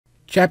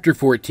Chapter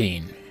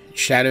 14.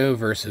 Shadow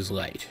versus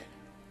Light.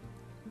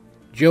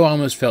 Jo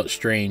almost felt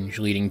strange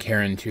leading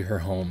Karen to her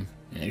home.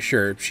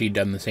 Sure, she'd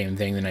done the same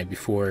thing the night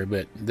before,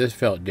 but this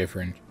felt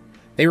different.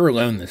 They were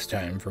alone this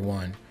time, for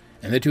one,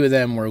 and the two of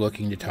them were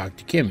looking to talk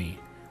to Kimmy,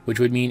 which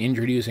would mean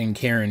introducing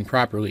Karen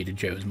properly to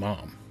Jo's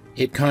mom.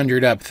 It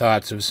conjured up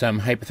thoughts of some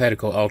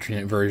hypothetical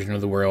alternate version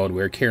of the world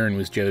where Karen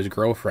was Jo's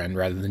girlfriend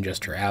rather than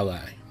just her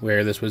ally,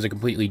 where this was a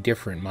completely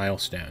different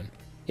milestone.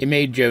 It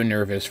made Jo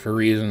nervous for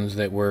reasons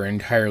that were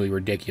entirely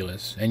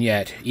ridiculous, and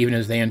yet, even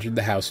as they entered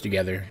the house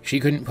together, she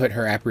couldn't put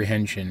her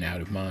apprehension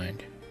out of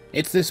mind.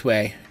 "It's this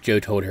way," Jo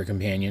told her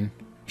companion.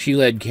 She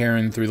led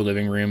Karen through the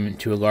living room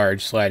to a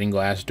large sliding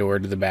glass door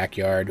to the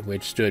backyard,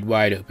 which stood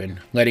wide open,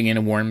 letting in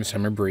a warm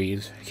summer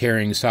breeze,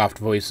 carrying soft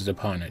voices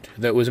upon it,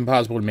 though it was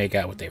impossible to make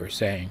out what they were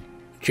saying.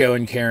 Jo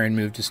and Karen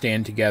moved to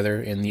stand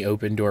together in the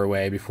open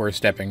doorway before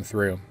stepping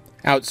through.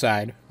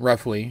 Outside,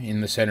 roughly in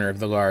the center of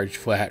the large,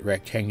 flat,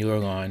 rectangular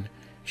lawn,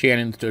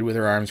 Shannon stood with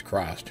her arms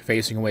crossed,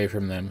 facing away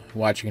from them,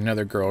 watching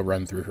another girl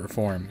run through her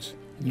forms.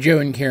 Jo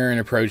and Karen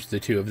approached the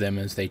two of them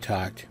as they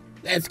talked.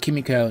 "That's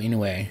Kimiko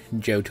Inoue,"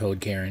 Jo told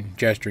Karen,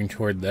 gesturing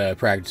toward the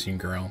practicing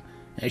girl.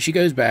 "She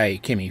goes by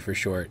Kimmy for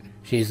short."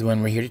 "She's the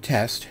one we're here to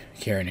test?"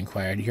 Karen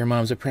inquired. "Your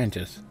mom's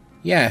apprentice?"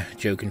 "Yeah,"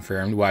 Jo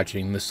confirmed,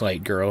 watching the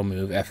slight girl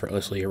move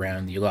effortlessly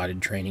around the allotted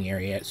training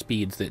area at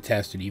speeds that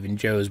tested even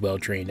Jo's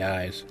well-trained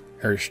eyes,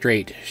 her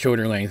straight,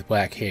 shoulder-length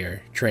black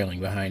hair trailing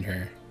behind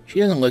her. "She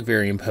doesn't look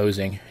very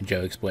imposing,"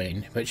 Jo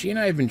explained, "but she and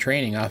I have been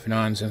training off and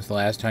on since the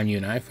last time you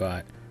and I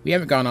fought. We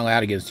haven't gone all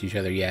out against each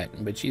other yet,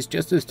 but she's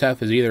just as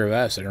tough as either of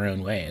us in her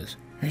own ways."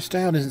 "Her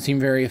style doesn't seem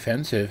very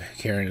offensive,"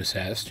 Karen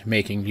assessed,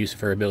 making use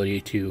of her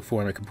ability to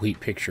form a complete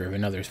picture of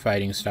another's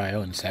fighting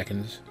style in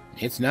seconds.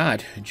 "It's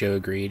not," Jo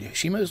agreed.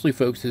 "She mostly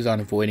focuses on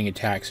avoiding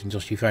attacks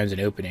until she finds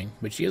an opening,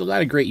 but she has a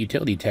lot of great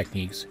utility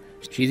techniques.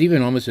 She's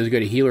even almost as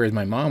good a healer as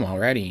my mom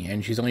already,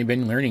 and she's only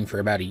been learning for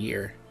about a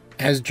year."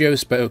 As Jo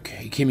spoke,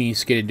 Kimmy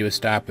skidded to a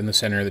stop in the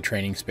center of the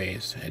training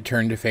space,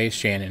 turned to face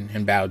Shannon,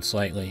 and bowed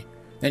slightly.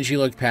 Then she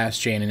looked past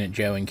Shannon at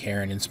Jo and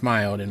Karen and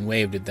smiled and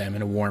waved at them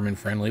in a warm and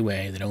friendly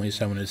way that only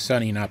someone as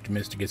sunny and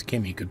optimistic as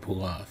Kimmy could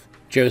pull off.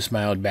 Jo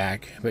smiled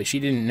back, but she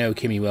didn't know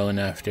Kimmy well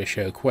enough to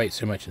show quite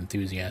so much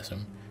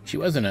enthusiasm. She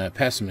wasn't a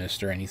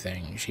pessimist or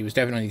anything. She was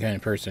definitely the kind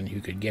of person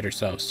who could get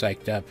herself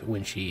psyched up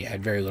when she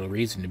had very little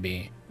reason to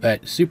be.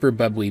 But super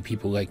bubbly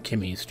people like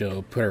Kimmy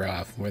still put her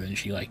off more than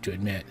she liked to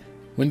admit.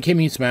 When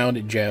Kimmy smiled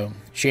at Jo,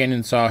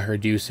 Shannon saw her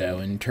do so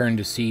and turned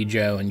to see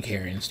Jo and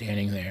Karen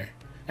standing there.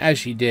 As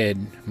she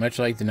did, much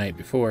like the night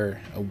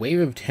before, a wave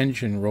of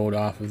tension rolled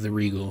off of the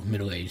regal,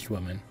 middle-aged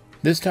woman.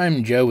 This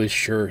time Jo was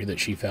sure that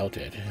she felt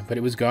it, but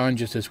it was gone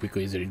just as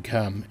quickly as it had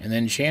come, and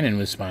then Shannon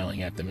was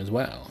smiling at them as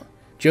well.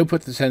 Jo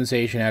put the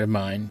sensation out of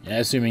mind,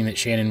 assuming that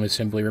Shannon was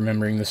simply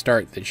remembering the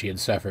start that she had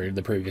suffered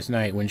the previous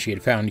night when she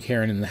had found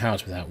Karen in the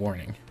house without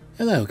warning.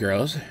 "Hello,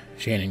 girls,"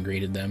 Shannon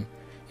greeted them.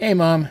 "Hey,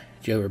 Mom,"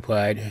 Jo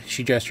replied.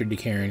 She gestured to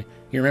Karen.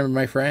 "You remember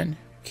my friend?"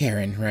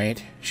 "Karen,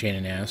 right?"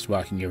 Shannon asked,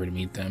 walking over to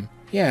meet them.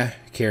 "Yeah,"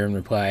 Karen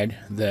replied,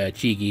 the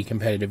cheeky,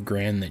 competitive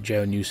grin that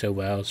Jo knew so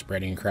well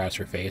spreading across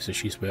her face as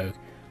she spoke.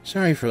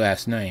 "Sorry for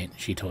last night,"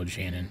 she told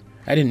Shannon.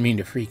 "I didn't mean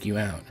to freak you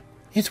out."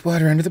 "It's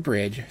water under the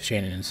bridge,"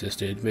 Shannon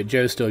insisted, but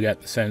Jo still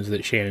got the sense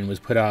that Shannon was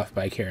put off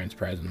by Karen's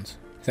presence.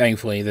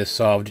 Thankfully, this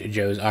solved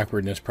Jo's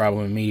awkwardness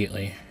problem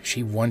immediately.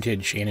 She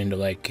wanted Shannon to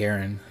like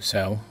Karen,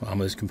 so,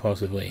 almost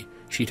compulsively,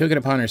 she took it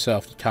upon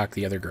herself to talk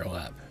the other girl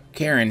up.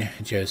 "Karen,"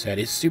 Jo said,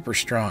 "is super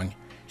strong.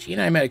 She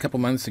and I met a couple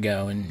months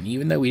ago, and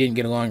even though we didn't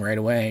get along right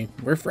away,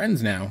 we're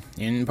friends now,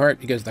 in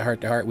part because the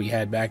heart-to-heart we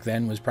had back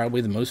then was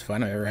probably the most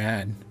fun I've ever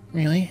had."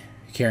 "Really?"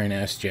 Karen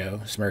asked Jo,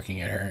 smirking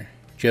at her.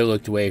 Jo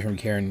looked away from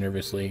Karen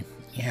nervously.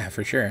 "Yeah,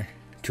 for sure."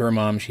 To her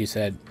mom, she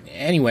said,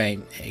 "Anyway,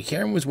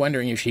 Karen was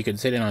wondering if she could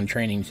sit in on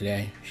training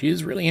today. She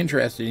is really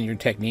interested in your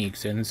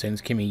techniques, and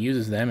since Kimmy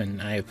uses them,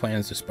 and I have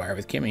plans to spar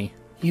with Kimmy."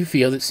 "You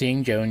feel that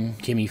seeing Jo and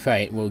Kimmy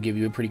fight will give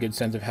you a pretty good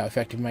sense of how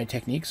effective my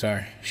techniques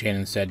are,"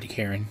 Shannon said to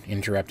Karen,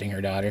 interrupting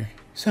her daughter.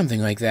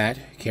 "Something like that,"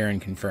 Karen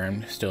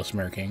confirmed, still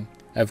smirking.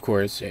 Of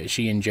course,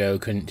 she and Jo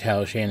couldn't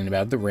tell Shannon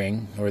about the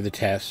ring, or the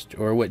test,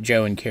 or what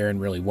Jo and Karen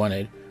really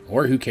wanted,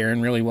 or who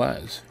Karen really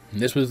was.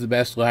 This was the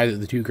best lie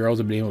that the two girls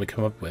had been able to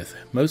come up with,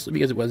 mostly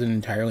because it wasn't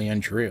entirely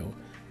untrue.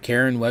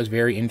 Karen was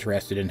very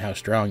interested in how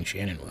strong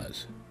Shannon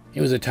was. It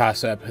was a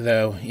toss-up,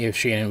 though, if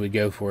Shannon would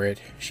go for it.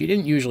 She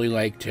didn't usually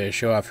like to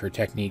show off her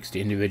techniques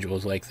to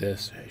individuals like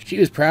this. She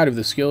was proud of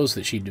the skills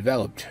that she'd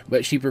developed,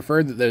 but she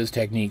preferred that those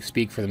techniques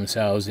speak for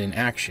themselves in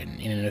action,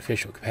 in an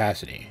official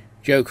capacity.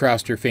 Jo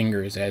crossed her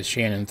fingers as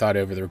Shannon thought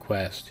over the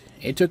request.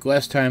 It took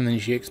less time than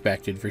she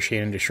expected for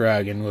Shannon to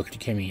shrug and look to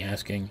Kimmy,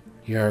 asking,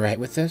 "You alright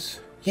with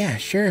this?" "Yeah,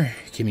 sure,"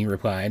 Kimmy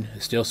replied,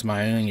 still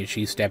smiling as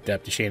she stepped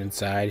up to Shannon's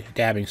side,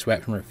 dabbing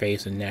sweat from her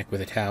face and neck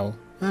with a towel.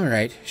 "All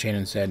right,"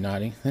 Shannon said,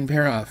 nodding. "Then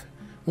pair off.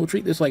 We'll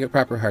treat this like a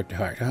proper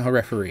heart-to-heart. I'll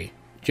referee."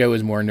 Jo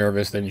was more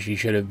nervous than she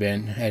should have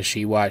been as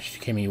she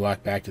watched Kimmy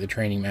walk back to the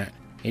training mat.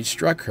 It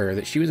struck her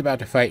that she was about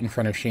to fight in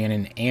front of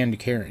Shannon and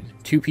Karen,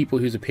 two people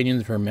whose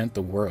opinions of her meant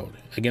the world,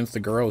 against the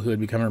girl who had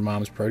become her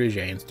mom's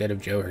protege instead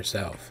of Jo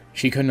herself.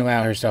 She couldn't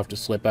allow herself to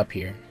slip up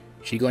here.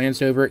 She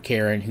glanced over at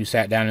Karen, who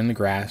sat down in the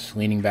grass,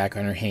 leaning back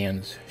on her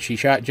hands. She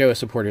shot Jo a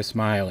supportive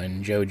smile,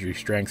 and Jo drew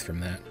strength from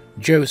that.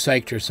 Jo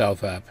psyched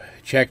herself up,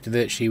 checked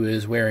that she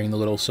was wearing the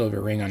little silver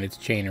ring on its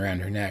chain around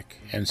her neck,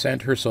 and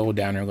sent her soul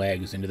down her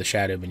legs into the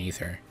shadow beneath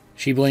her.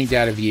 She blinked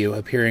out of view,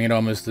 appearing at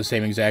almost the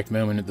same exact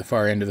moment at the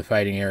far end of the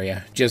fighting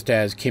area, just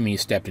as Kimmy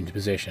stepped into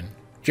position.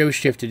 Jo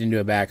shifted into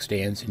a back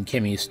stance, and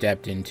Kimmy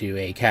stepped into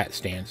a cat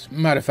stance,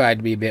 modified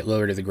to be a bit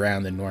lower to the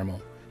ground than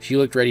normal. She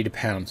looked ready to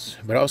pounce,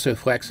 but also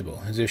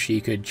flexible, as if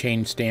she could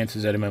change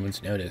stances at a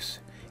moment's notice.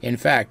 In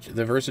fact,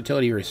 the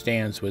versatility of her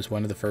stance was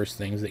one of the first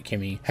things that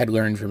Kimmy had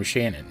learned from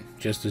Shannon,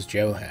 just as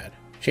Jo had.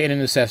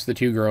 Shannon assessed the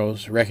two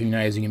girls,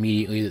 recognizing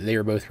immediately that they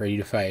were both ready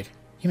to fight.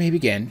 "You may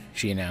begin,"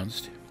 she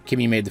announced.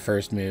 Kimmy made the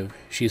first move.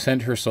 She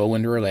sent her soul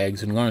into her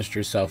legs and launched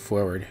herself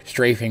forward,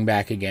 strafing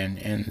back again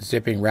and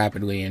zipping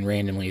rapidly and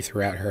randomly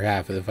throughout her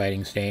half of the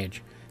fighting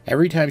stage.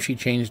 Every time she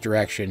changed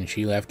direction,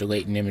 she left a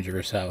latent image of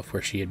herself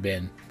where she had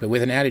been, but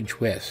with an added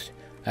twist.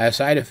 A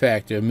side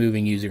effect of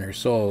moving using her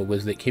soul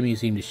was that Kimmy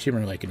seemed to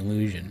shimmer like an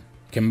illusion.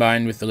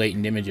 Combined with the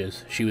latent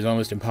images, she was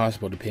almost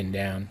impossible to pin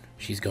down.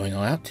 "She's going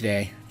all out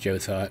today," Jo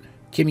thought.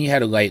 Kimmy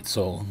had a light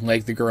soul,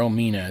 like the girl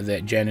Mina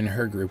that Jen and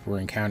her group were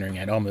encountering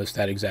at almost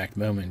that exact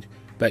moment.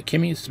 But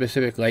Kimmy's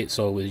specific light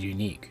soul was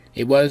unique.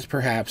 It was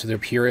perhaps the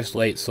purest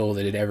light soul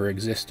that had ever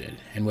existed,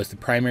 and was the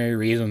primary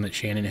reason that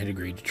Shannon had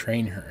agreed to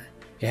train her.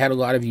 It had a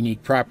lot of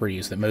unique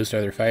properties that most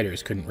other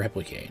fighters couldn't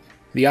replicate.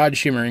 The odd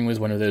shimmering was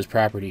one of those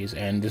properties,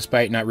 and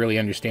despite not really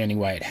understanding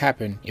why it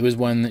happened, it was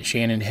one that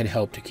Shannon had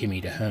helped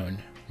Kimmy to hone.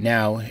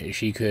 Now,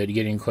 she could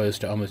get in close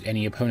to almost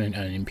any opponent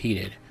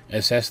unimpeded,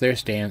 assess their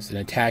stance, and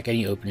attack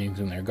any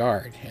openings in their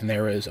guard, and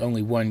there was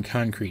only one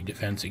concrete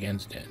defense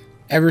against it.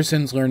 Ever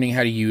since learning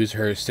how to use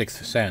her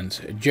sixth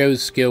sense,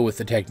 Jo's skill with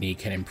the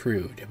technique had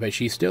improved, but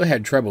she still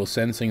had trouble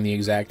sensing the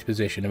exact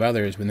position of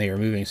others when they were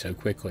moving so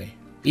quickly.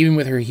 Even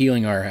with her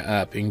healing aura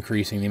up,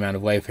 increasing the amount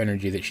of life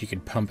energy that she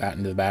could pump out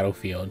into the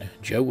battlefield,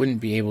 Jo wouldn't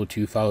be able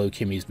to follow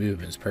Kimmy's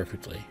movements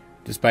perfectly.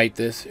 Despite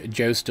this,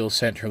 Jo still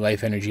sent her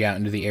life energy out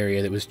into the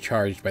area that was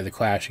charged by the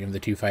clashing of the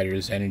two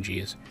fighters'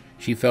 energies.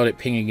 She felt it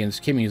ping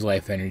against Kimmy's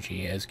life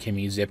energy as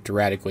Kimmy zipped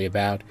erratically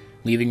about,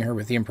 leaving her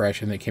with the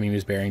impression that Kimmy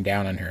was bearing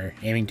down on her,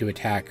 aiming to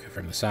attack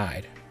from the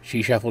side.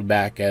 She shuffled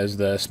back as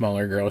the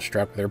smaller girl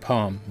struck with her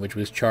palm, which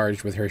was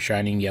charged with her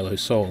shining yellow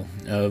soul,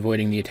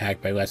 avoiding the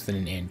attack by less than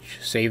an inch,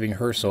 saving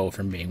her soul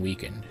from being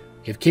weakened.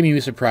 If Kimmy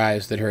was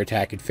surprised that her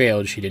attack had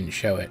failed, she didn't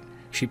show it.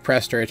 She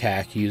pressed her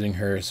attack using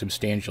her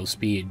substantial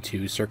speed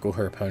to circle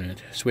her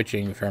opponent,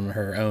 switching from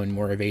her own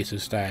more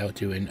evasive style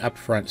to an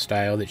up-front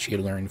style that she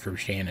had learned from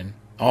Shannon,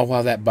 all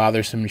while that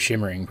bothersome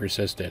shimmering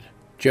persisted.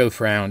 Jo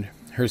frowned.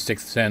 Her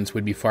sixth sense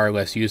would be far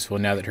less useful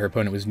now that her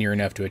opponent was near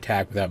enough to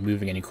attack without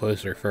moving any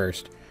closer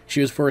first.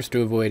 She was forced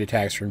to avoid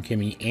attacks from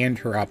Kimmy and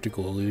her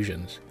optical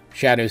illusions,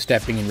 shadow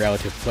stepping in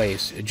relative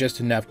place, just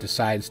enough to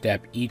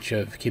sidestep each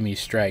of Kimmy's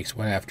strikes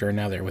one after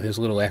another with as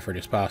little effort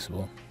as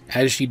possible.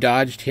 As she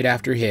dodged hit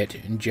after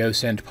hit, Jo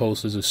sent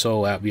pulses of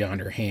soul out beyond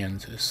her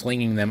hands,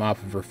 slinging them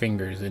off of her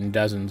fingers in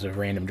dozens of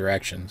random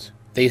directions.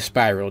 They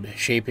spiraled,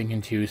 shaping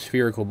into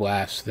spherical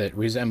blasts that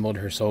resembled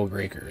her soul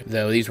breaker,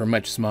 though these were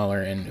much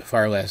smaller and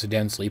far less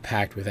densely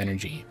packed with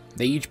energy.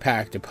 They each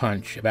packed a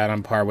punch about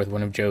on par with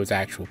one of Jo's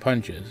actual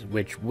punches,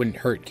 which wouldn't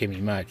hurt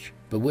Kimmy much,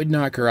 but would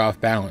knock her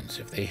off balance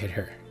if they hit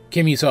her.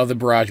 Kimmy saw the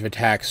barrage of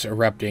attacks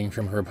erupting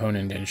from her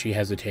opponent and she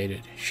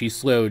hesitated. She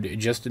slowed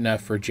just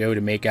enough for Jo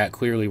to make out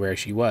clearly where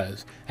she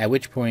was, at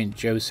which point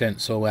Jo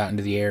sent soul out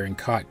into the air and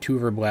caught two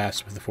of her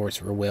blasts with the force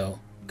of her will,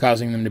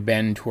 causing them to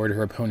bend toward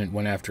her opponent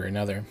one after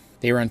another.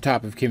 They were on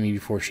top of Kimmy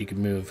before she could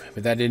move,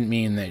 but that didn't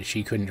mean that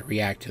she couldn't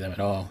react to them at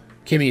all.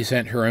 Kimmy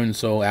sent her own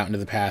soul out into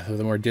the path of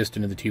the more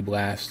distant of the two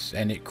blasts,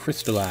 and it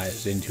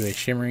crystallized into a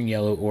shimmering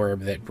yellow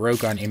orb that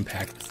broke on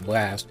impact with the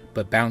blast,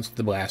 but bounced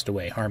the blast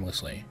away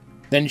harmlessly.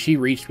 Then she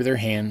reached with her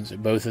hands,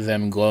 both of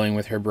them glowing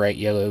with her bright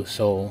yellow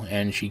soul,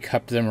 and she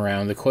cupped them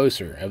around the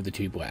closer of the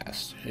two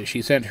blasts.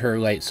 She sent her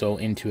light soul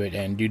into it,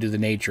 and due to the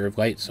nature of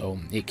light soul,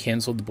 it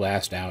canceled the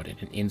blast out in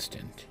an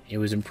instant. It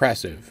was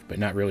impressive, but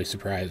not really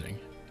surprising.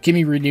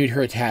 Kimmy renewed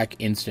her attack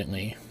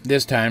instantly.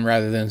 This time,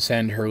 rather than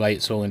send her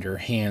light soul into her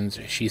hands,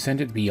 she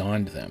sent it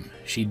beyond them.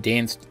 She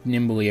danced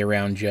nimbly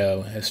around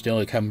Jo, still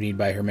accompanied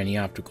by her many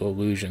optical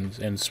illusions,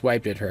 and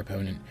swiped at her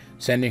opponent,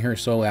 sending her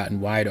soul out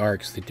in wide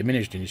arcs that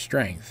diminished in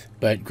strength,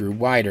 but grew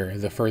wider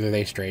the further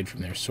they strayed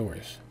from their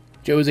source.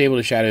 Jo was able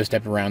to shadow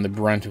step around the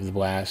brunt of the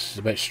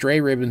blasts, but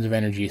stray ribbons of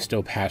energy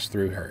still passed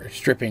through her,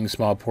 stripping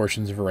small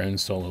portions of her own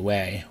soul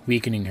away,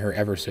 weakening her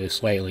ever so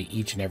slightly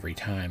each and every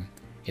time.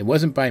 It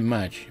wasn't by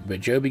much, but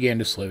Jo began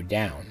to slow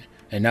down,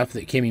 enough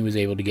that Kimmy was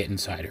able to get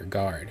inside her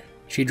guard.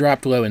 She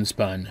dropped low and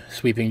spun,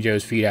 sweeping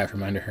Jo's feet out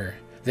from under her.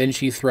 Then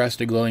she thrust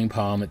a glowing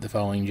palm at the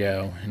falling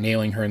Jo,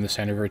 nailing her in the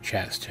center of her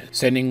chest,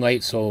 sending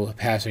light soul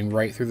passing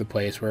right through the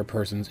place where a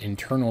person's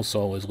internal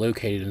soul is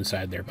located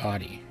inside their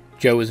body.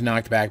 Jo was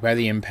knocked back by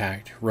the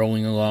impact,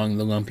 rolling along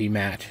the lumpy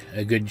mat,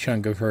 a good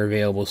chunk of her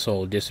available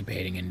soul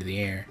dissipating into the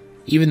air.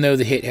 Even though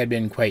the hit had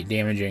been quite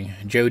damaging,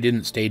 Jo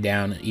didn't stay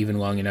down even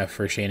long enough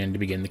for Shannon to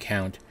begin the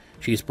count.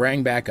 She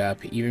sprang back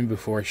up even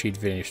before she'd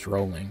finished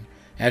rolling.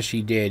 As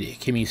she did,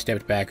 Kimmy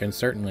stepped back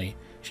uncertainly.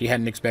 She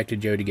hadn't expected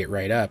Jo to get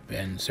right up,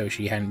 and so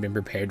she hadn't been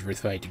prepared for the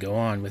fight to go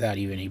on without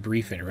even a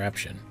brief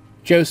interruption.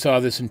 Jo saw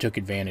this and took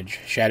advantage,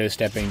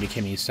 shadow-stepping to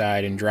Kimmy's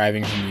side and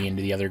driving her knee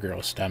into the other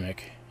girl's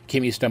stomach.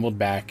 Kimmy stumbled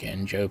back,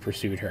 and Jo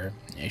pursued her.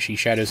 As she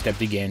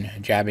shadow-stepped again,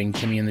 jabbing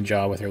Kimmy in the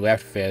jaw with her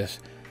left fist,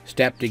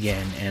 stepped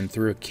again, and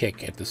threw a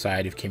kick at the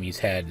side of Kimmy's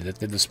head that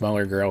the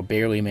smaller girl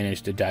barely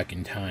managed to duck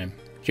in time.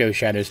 Jo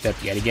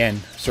shadow-stepped yet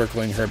again,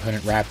 circling her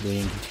opponent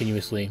rapidly and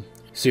continuously.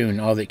 Soon,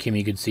 all that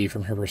Kimmy could see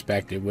from her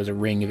perspective was a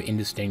ring of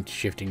indistinct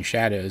shifting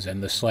shadows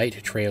and the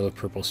slight trail of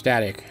purple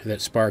static that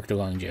sparked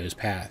along Jo's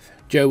path.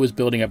 Jo was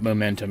building up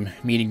momentum,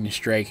 meaning to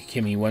strike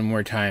Kimmy one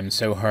more time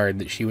so hard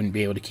that she wouldn't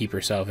be able to keep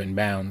herself in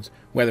bounds,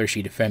 whether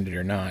she defended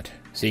or not.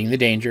 Seeing the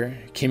danger,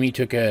 Kimmy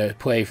took a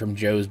play from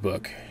Jo's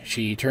book.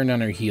 She turned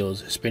on her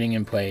heels, spinning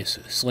in place,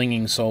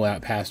 slinging soul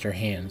out past her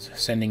hands,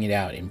 sending it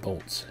out in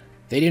bolts.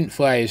 They didn't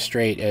fly as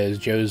straight as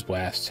Jo's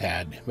blasts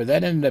had, but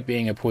that ended up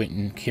being a point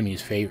in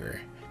Kimmy's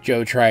favor.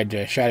 Jo tried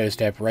to shadow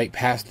step right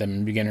past them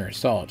and begin her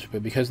assault,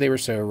 but because they were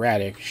so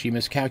erratic, she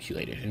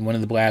miscalculated, and one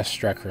of the blasts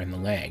struck her in the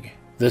leg.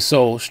 The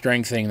soul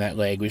strengthening that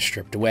leg was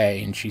stripped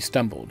away, and she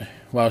stumbled.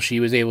 While she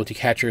was able to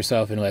catch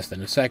herself in less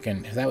than a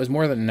second, that was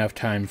more than enough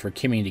time for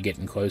Kimmy to get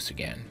in close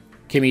again.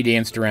 Kimmy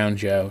danced around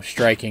Jo,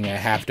 striking a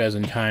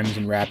half-dozen times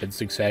in rapid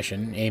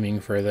succession, aiming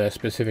for the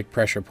specific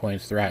pressure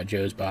points throughout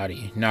Jo's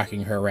body,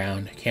 knocking her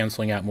around,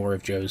 canceling out more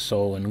of Jo's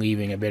soul and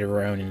leaving a bit of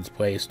her own in its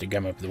place to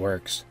gum up the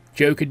works.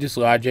 Jo could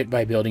dislodge it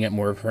by building up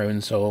more of her own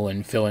soul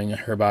and filling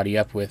her body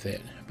up with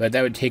it, but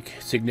that would take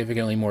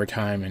significantly more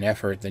time and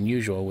effort than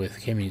usual with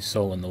Kimmy's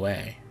soul in the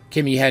way.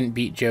 Kimmy hadn't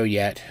beat Jo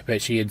yet, but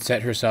she had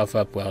set herself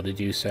up well to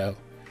do so.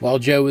 While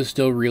Jo was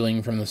still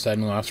reeling from the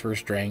sudden loss of her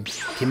strength,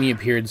 Kimmy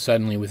appeared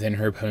suddenly within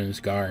her opponent's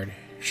guard.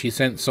 She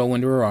sent soul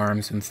into her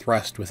arms and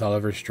thrust with all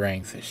of her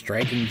strength,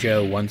 striking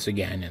Jo once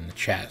again in the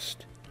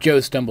chest. Jo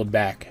stumbled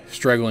back,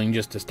 struggling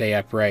just to stay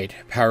upright,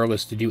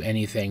 powerless to do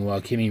anything, while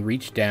Kimmy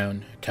reached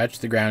down, touched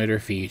the ground at her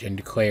feet, and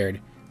declared,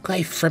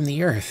 "Life from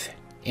the earth!"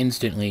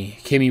 Instantly,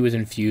 Kimmy was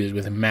infused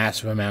with a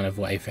massive amount of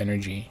life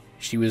energy.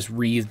 She was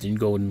wreathed in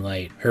golden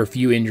light, her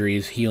few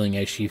injuries healing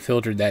as she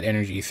filtered that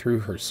energy through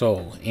her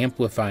soul,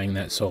 amplifying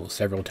that soul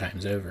several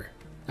times over.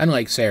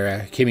 Unlike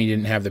Sarah, Kimmy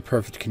didn't have the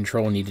perfect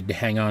control needed to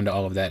hang on to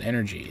all of that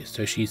energy,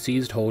 so she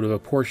seized hold of a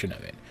portion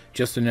of it,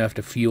 just enough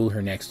to fuel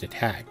her next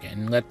attack,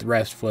 and let the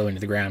rest flow into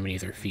the ground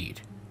beneath her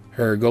feet,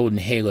 her golden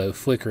halo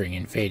flickering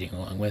and fading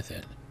along with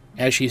it.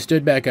 As she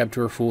stood back up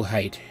to her full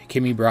height,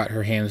 Kimmy brought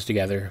her hands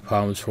together,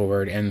 palms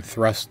forward, and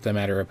thrust them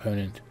at her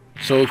opponent.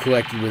 Soul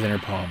collected within her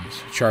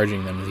palms,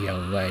 charging them with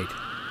yellow light.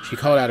 She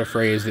called out a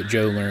phrase that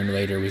Jo learned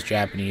later was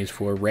Japanese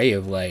for ray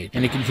of light,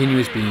 and a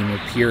continuous beam of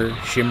pure,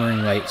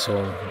 shimmering light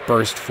soul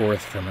burst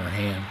forth from her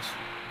hands.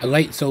 A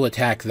light soul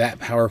attack that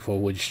powerful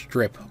would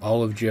strip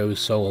all of Jo's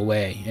soul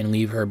away and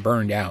leave her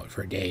burned out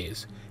for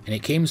days, and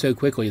it came so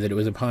quickly that it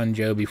was upon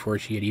Jo before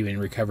she had even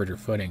recovered her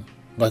footing.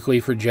 Luckily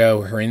for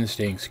Jo, her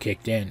instincts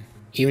kicked in.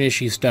 Even as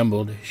she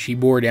stumbled, she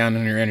bore down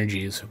on her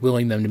energies,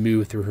 willing them to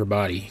move through her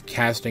body,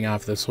 casting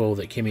off the soul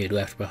that Kimmy had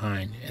left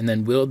behind, and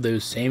then willed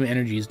those same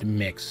energies to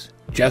mix,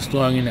 just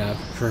long enough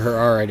for her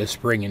aura to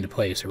spring into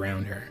place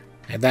around her.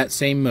 At that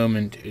same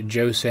moment,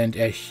 Jo sent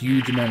a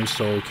huge amount of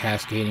soul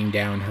cascading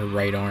down her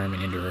right arm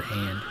and into her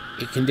hand.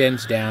 It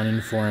condensed down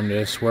and formed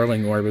a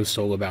swirling orb of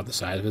soul about the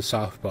size of a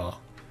softball.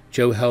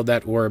 Jo held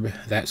that orb,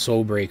 that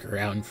soul breaker,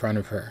 out in front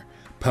of her,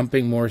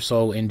 pumping more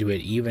soul into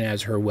it even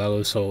as her well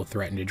of soul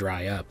threatened to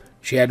dry up.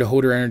 She had to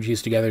hold her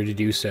energies together to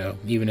do so,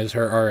 even as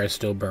her aura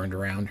still burned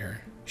around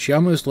her. She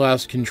almost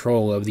lost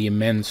control of the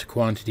immense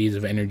quantities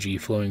of energy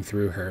flowing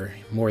through her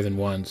more than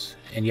once,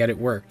 and yet it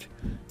worked.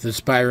 The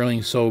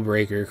spiraling soul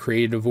breaker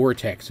created a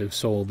vortex of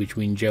soul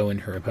between Jo and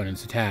her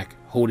opponent's attack,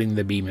 holding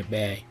the beam at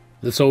bay.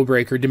 The soul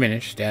breaker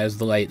diminished as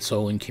the light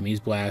soul in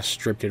Kimmy's blast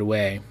stripped it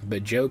away,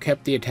 but Jo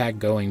kept the attack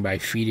going by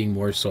feeding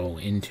more soul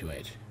into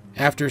it.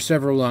 After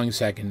several long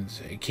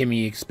seconds,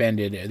 Kimmy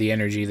expended the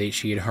energy that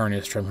she had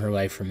harnessed from her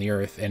life from the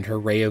earth, and her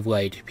ray of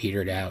light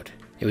petered out.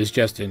 It was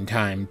just in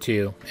time,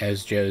 too,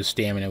 as Jo's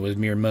stamina was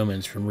mere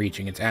moments from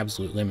reaching its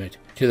absolute limit,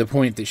 to the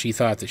point that she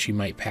thought that she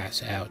might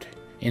pass out.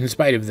 In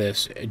spite of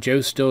this, Jo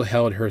still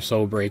held her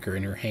soul breaker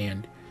in her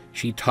hand.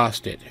 She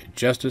tossed it,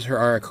 just as her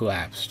aura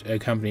collapsed,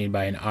 accompanied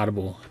by an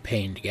audible,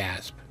 pained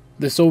gasp.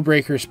 The soul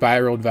breaker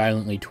spiraled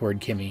violently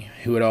toward Kimmy,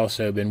 who had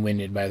also been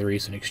winded by the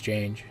recent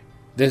exchange.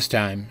 This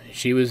time,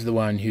 she was the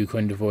one who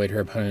couldn't avoid her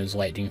opponent's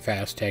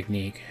lightning-fast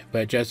technique,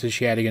 but just as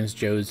she had against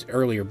Jo's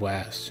earlier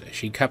blasts,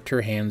 she cupped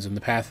her hands in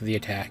the path of the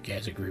attack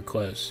as it grew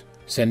close,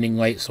 sending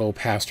light soul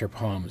past her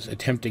palms,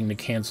 attempting to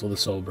cancel the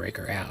soul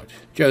breaker out.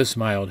 Jo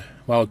smiled.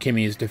 While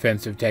Kimmy's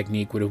defensive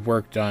technique would have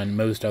worked on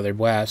most other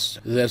blasts,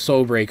 the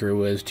soul breaker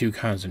was too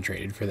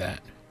concentrated for that.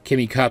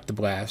 Kimmy caught the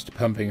blast,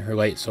 pumping her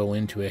light soul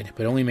into it,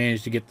 but only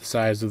managed to get the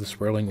size of the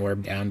swirling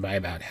orb down by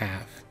about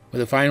half.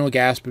 With a final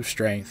gasp of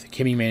strength,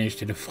 Kimmy managed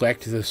to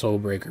deflect the soul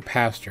breaker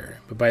past her,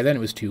 but by then it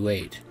was too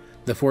late.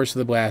 The force of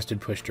the blast had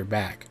pushed her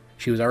back.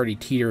 She was already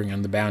teetering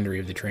on the boundary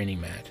of the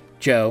training mat.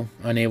 Jo,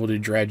 unable to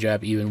dredge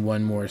up even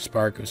one more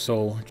spark of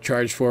soul,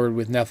 charged forward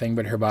with nothing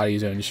but her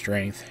body's own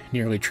strength,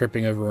 nearly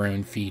tripping over her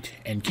own feet,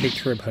 and kicked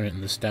her opponent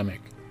in the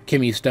stomach.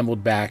 Kimmy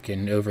stumbled back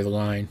and over the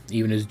line,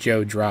 even as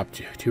Jo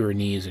dropped to her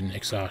knees in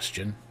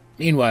exhaustion.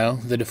 Meanwhile,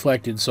 the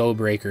deflected soul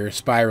breaker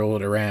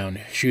spiraled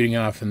around, shooting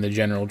off in the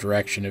general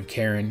direction of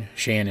Karen,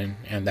 Shannon,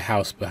 and the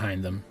house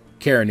behind them.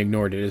 Karen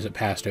ignored it as it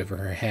passed over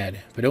her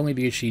head, but only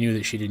because she knew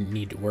that she didn't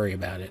need to worry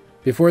about it.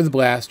 Before the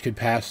blast could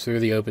pass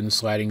through the open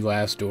sliding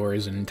glass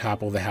doors and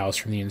topple the house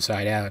from the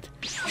inside out,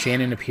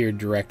 Shannon appeared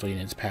directly in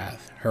its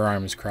path, her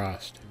arms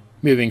crossed.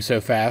 Moving so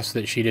fast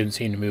that she didn't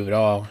seem to move at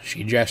all,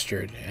 she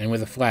gestured, and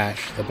with a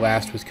flash, the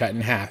blast was cut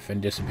in half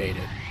and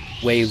dissipated.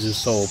 Waves of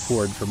soul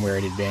poured from where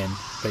it had been,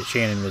 but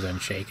Shannon was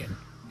unshaken.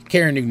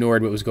 Karen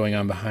ignored what was going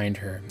on behind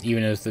her,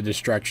 even as the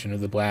destruction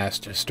of the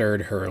blast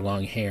stirred her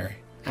long hair.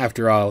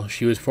 After all,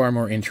 she was far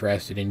more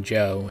interested in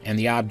Jo and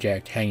the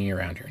object hanging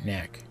around her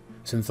neck.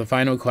 Since the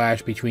final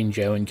clash between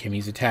Jo and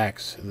Kimmy's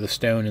attacks, the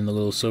stone in the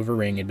little silver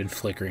ring had been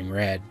flickering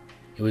red.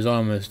 It was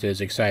almost as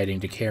exciting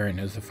to Karen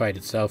as the fight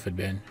itself had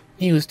been.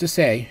 Needless to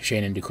say,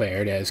 Shannon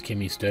declared as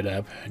Kimmy stood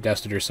up,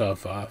 dusted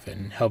herself off,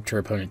 and helped her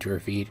opponent to her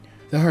feet,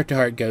 the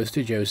heart-to-heart goes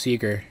to Jo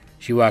Seeker.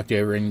 She walked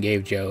over and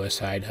gave Jo a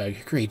side hug.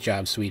 Great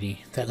job,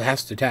 sweetie. That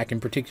last attack in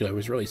particular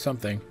was really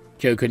something.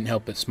 Jo couldn't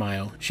help but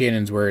smile,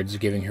 Shannon's words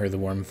giving her the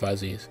warm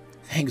fuzzies.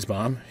 Thanks,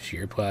 Mom, she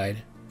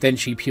replied. Then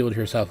she peeled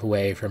herself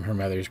away from her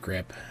mother's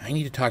grip. I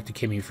need to talk to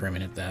Kimmy for a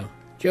minute, though.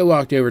 Jo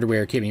walked over to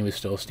where Kimmy was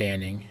still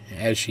standing.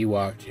 As she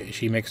walked,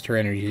 she mixed her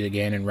energies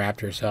again and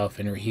wrapped herself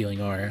in her healing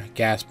aura,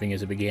 gasping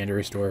as it began to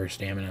restore her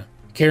stamina.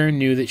 Karen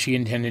knew that she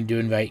intended to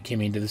invite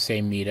Kimmy to the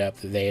same meetup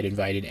that they had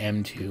invited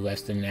Em to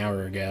less than an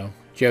hour ago.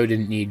 Jo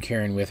didn't need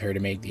Karen with her to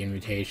make the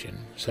invitation,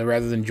 so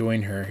rather than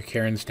join her,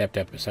 Karen stepped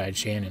up beside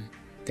Shannon.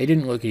 They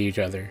didn't look at each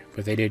other,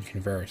 but they did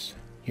converse.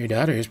 Your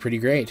daughter is pretty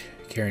great,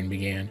 Karen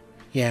began.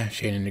 Yeah,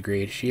 Shannon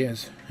agreed. She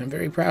is. I'm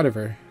very proud of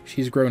her.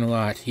 She's grown a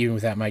lot, even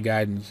without my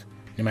guidance.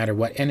 No matter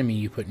what enemy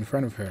you put in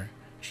front of her,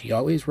 she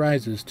always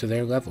rises to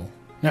their level.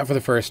 Not for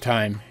the first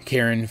time,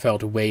 Karen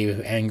felt a wave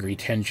of angry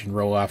tension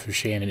roll off of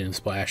Shannon and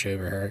splash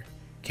over her.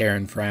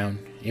 Karen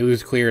frowned. It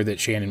was clear that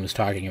Shannon was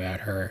talking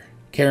about her.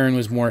 Karen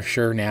was more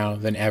sure now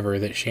than ever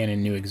that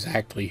Shannon knew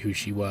exactly who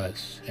she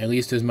was, at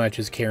least as much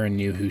as Karen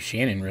knew who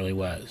Shannon really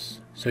was.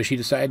 So she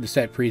decided to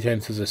set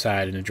pretenses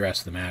aside and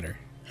address the matter.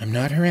 I'm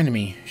not her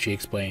enemy, she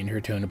explained,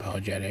 her tone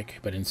apologetic,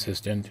 but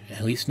insistent.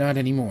 At least not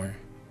anymore.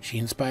 She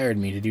inspired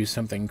me to do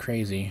something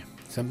crazy.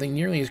 Something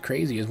nearly as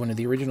crazy as one of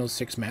the original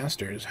 6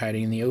 masters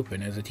hiding in the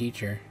open as a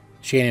teacher.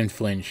 Shannon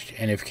flinched,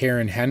 and if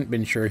Karen hadn't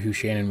been sure who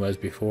Shannon was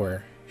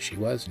before, she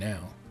was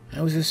now.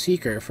 I was a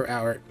seeker for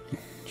our...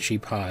 She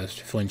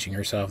paused, flinching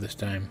herself this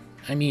time.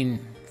 I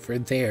mean, for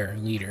their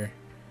leader.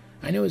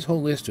 I know his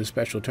whole list of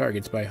special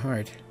targets by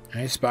heart.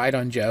 I spied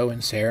on Jo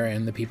and Sarah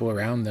and the people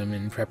around them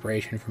in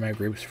preparation for my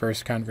group's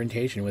first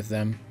confrontation with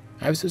them.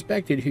 I've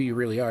suspected who you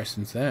really are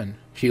since then.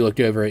 She looked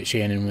over at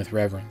Shannon with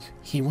reverence.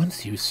 He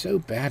wants you so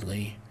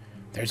badly.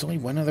 There's only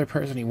one other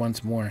person he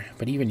wants more,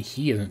 but even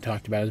he isn't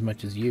talked about as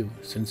much as you,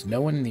 since no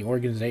one in the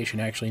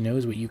organization actually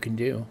knows what you can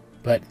do.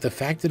 But the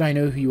fact that I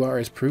know who you are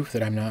is proof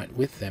that I'm not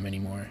with them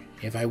anymore.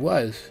 If I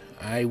was,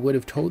 I would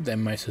have told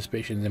them my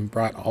suspicions and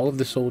brought all of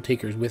the Soul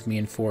Takers with me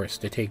in force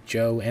to take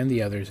Jo and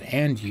the others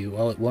and you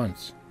all at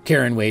once.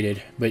 Karen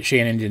waited, but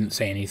Shannon didn't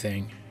say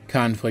anything.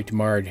 Conflict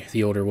marred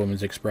the older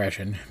woman's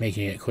expression,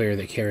 making it clear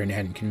that Karen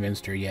hadn't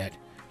convinced her yet.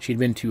 She'd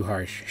been too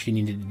harsh. She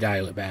needed to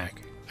dial it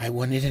back. I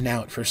wanted an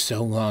out for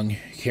so long,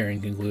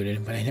 Karen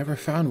concluded, but I never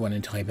found one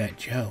until I met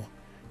Jo.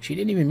 She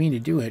didn't even mean to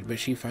do it, but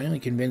she finally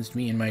convinced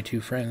me and my 2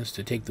 friends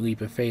to take the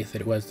leap of faith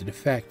that it was the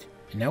defect,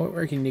 and now we're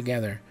working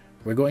together.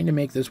 We're going to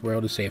make this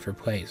world a safer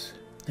place.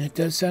 It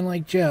does sound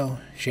like Jo,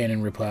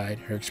 Shannon replied,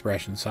 her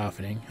expression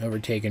softening,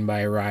 overtaken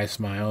by a wry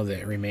smile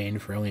that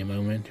remained for only a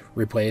moment,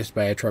 replaced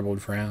by a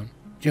troubled frown.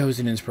 Jo's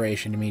an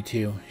inspiration to me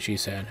too, she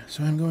said,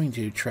 so I'm going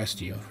to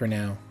trust you, for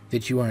now,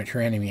 that you aren't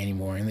her enemy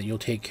anymore and that you'll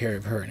take care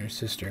of her and her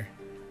sister.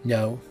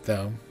 Know,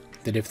 though,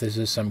 that if this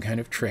is some kind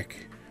of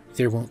trick,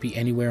 there won't be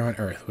anywhere on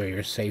Earth where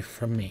you're safe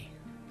from me.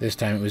 This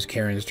time it was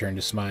Karen's turn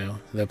to smile,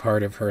 the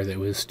part of her that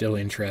was still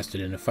interested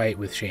in a fight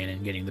with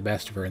Shannon getting the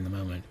best of her in the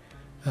moment.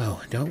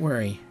 Oh, don't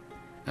worry.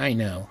 I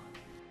know.